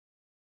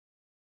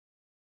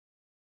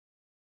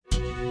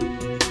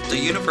The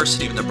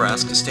University of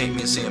Nebraska State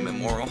Museum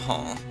Memorial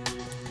Hall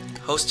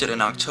hosted in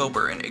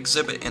October an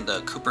exhibit in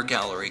the Cooper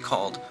Gallery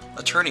called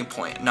A Turning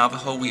Point,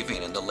 Navajo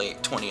Weaving in the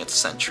Late 20th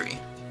Century,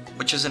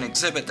 which is an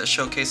exhibit that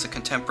showcases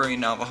contemporary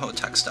Navajo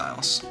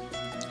textiles.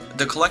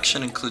 The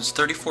collection includes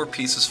 34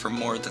 pieces from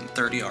more than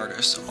 30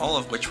 artists, all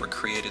of which were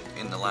created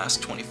in the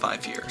last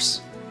 25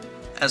 years.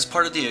 As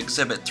part of the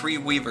exhibit, 3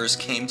 weavers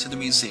came to the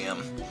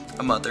museum,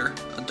 a mother,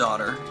 a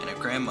daughter, and a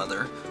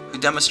grandmother, who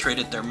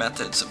demonstrated their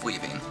methods of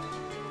weaving.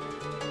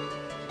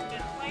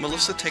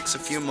 Melissa takes a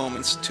few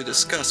moments to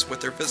discuss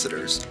with her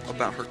visitors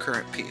about her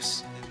current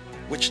piece,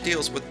 which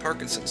deals with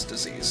Parkinson's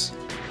disease.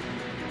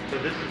 So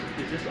is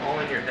this all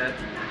in your head?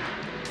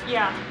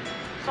 Yeah.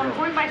 So I'm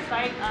going by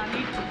sight.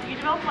 You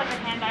develop like a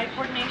hand-eye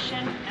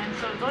coordination, and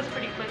so it goes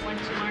pretty quick once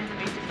you learn the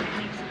basic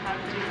techniques of how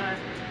to do the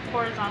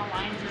horizontal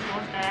lines as well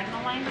as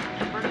diagonal lines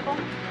and vertical.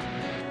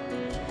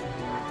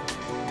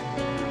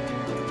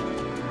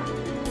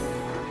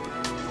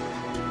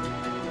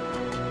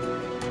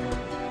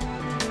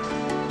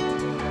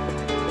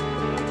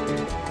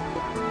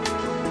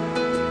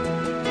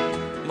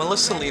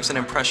 Melissa leaves an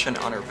impression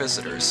on her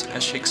visitors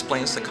as she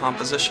explains the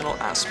compositional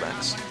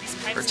aspects,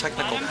 her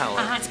technical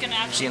palette,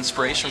 the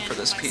inspiration for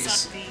this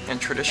piece, and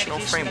traditional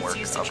framework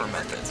of her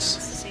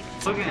methods.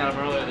 Looking at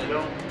them earlier,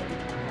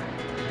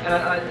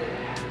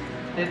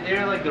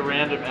 they're like the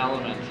random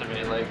element to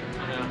me, like,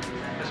 you know,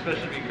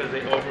 especially because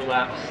they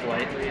overlap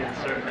slightly in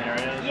certain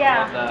areas.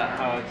 Yeah. I love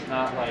how it's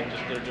not like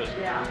they're just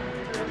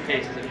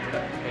pasted in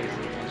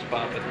one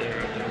spot, but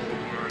there's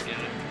more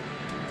again.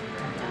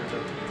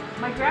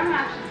 My grandma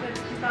actually said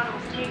she thought it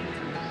was tape.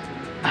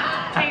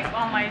 Tape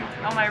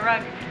on my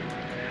rug.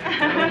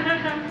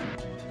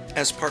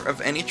 As part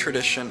of any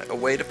tradition, a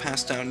way to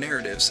pass down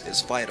narratives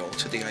is vital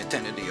to the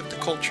identity of the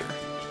culture.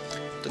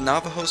 The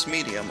Navajo's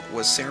medium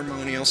was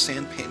ceremonial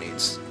sand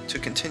paintings to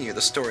continue the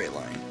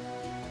storyline,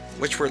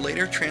 which were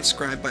later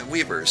transcribed by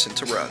weavers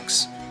into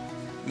rugs.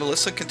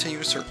 Melissa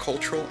continues her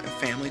cultural and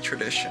family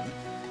tradition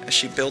as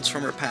she builds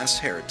from her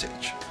past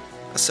heritage,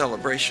 a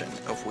celebration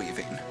of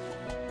weaving.